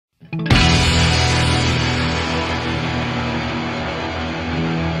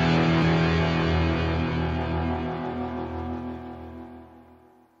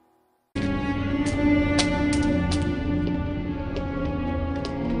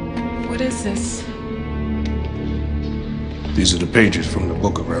What is this? These are the pages from the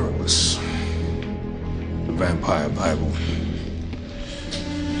Book of Erebus, the Vampire Bible.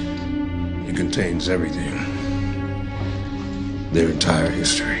 It contains everything. Their entire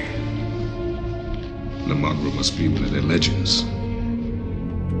history. The Magra must be one of their legends.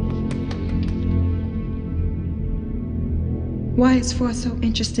 Why is Frost so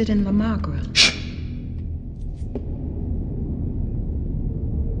interested in La Magra? Shh.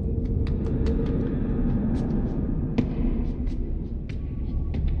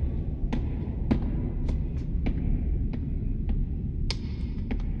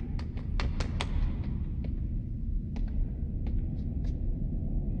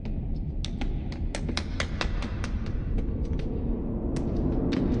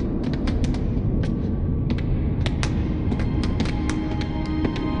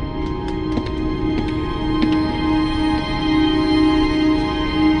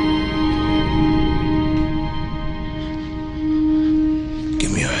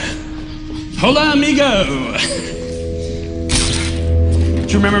 Hola, amigo! Do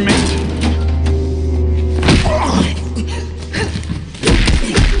you remember me?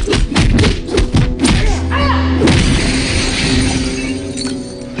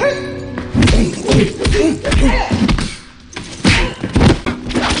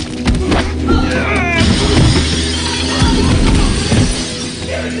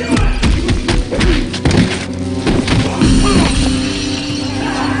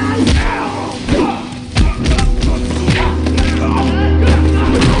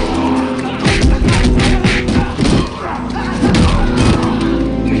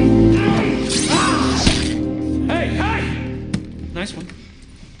 Nice one.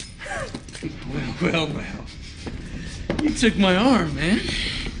 Well. You took my arm, man.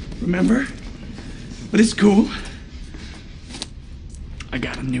 Remember? But it's cool. I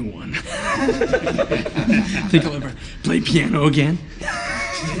got a new one. Think I'll ever play piano again?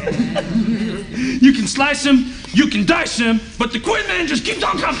 You can slice him, you can dice him, but the Quinn man just keeps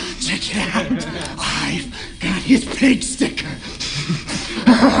on coming. Check it out. I've got his pig sticker.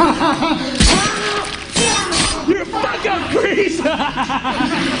 You're a fuck up, Grease! You're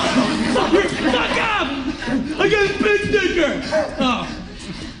a fuck up! I got a big sticker! Oh,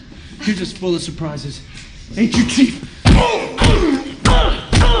 you're just full of surprises. Ain't you, Chief?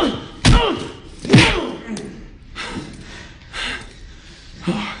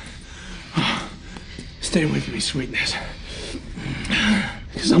 Stay away from me, sweetness.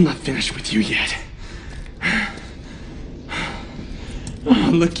 Because I'm not finished with you yet. Oh,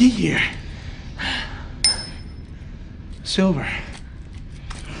 looky here. Silver.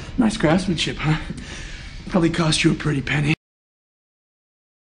 Nice craftsmanship, huh? Probably cost you a pretty penny.